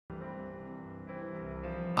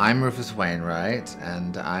I'm Rufus Wainwright,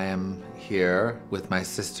 and I am here with my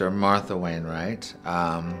sister Martha Wainwright.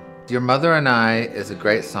 Your Mother and I is a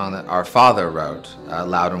great song that our father wrote,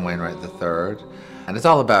 Loudon Wainwright III, and it's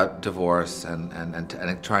all about divorce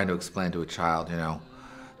and trying to explain to a child, you know,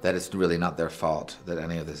 that it's really not their fault that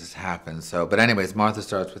any of this has happened. So, but anyways, Martha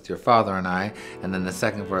starts with Your Father and I, and then the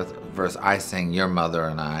second verse I sing Your Mother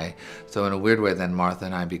and I. So in a weird way, then Martha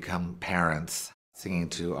and I become parents, singing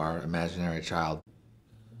to our imaginary child.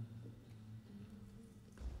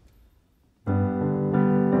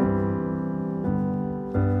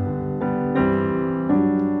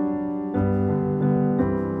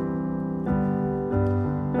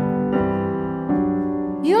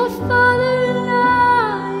 Your father and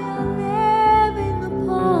I are living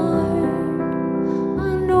apart.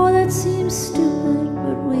 I know that seems stupid,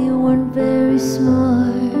 but we weren't very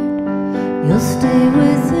smart. You'll stay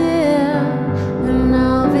with him and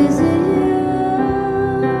I'll visit you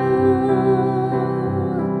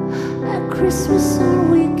at Christmas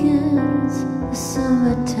on weekends, the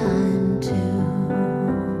summertime too.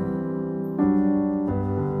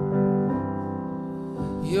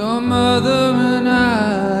 Your mother and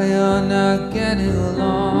I are not getting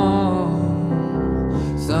along.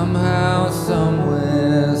 Somehow,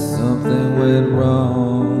 somewhere, something went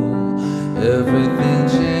wrong. Everything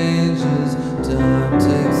changes, time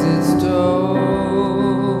takes its toll.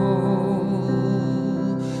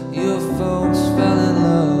 Your folks fell in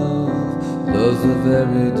love, love's a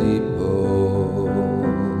very deep hole.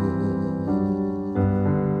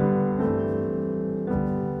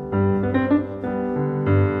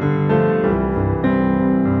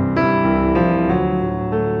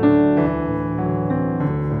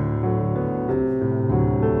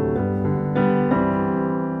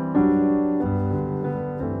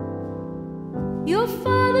 Your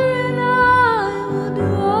father and I will do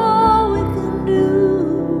all we can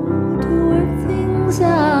do to work things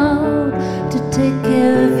out, to take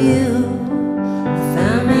care of you.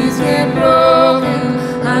 Families get broken,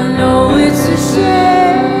 I know it's a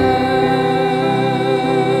shame.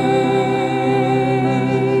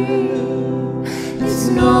 It's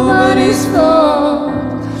nobody's fault,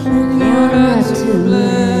 and you're not to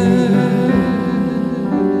blame.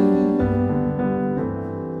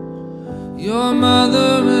 Your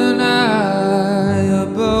mother and I are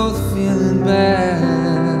both feeling bad.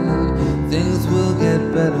 Things will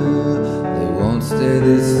get better, they won't stay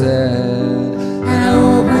this sad. And I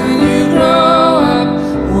hope when you grow up,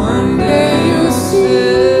 one day you'll see.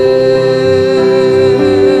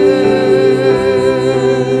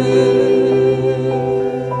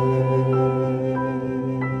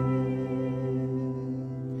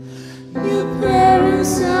 Your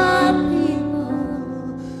parents are people,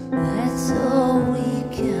 that's all we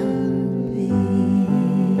can be.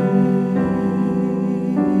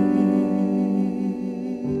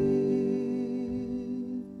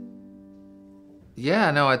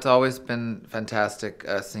 Yeah, no, it's always been fantastic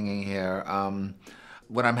singing here.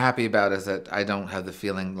 What I'm happy about is that I don't have the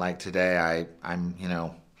feeling like today I'm, you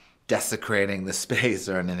know, desecrating the space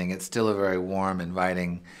or anything. It's still a very warm,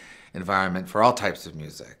 inviting environment for all types of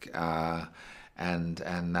music. And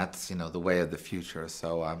that's, you know, the way of the future.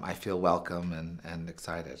 So I feel welcome and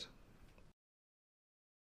excited.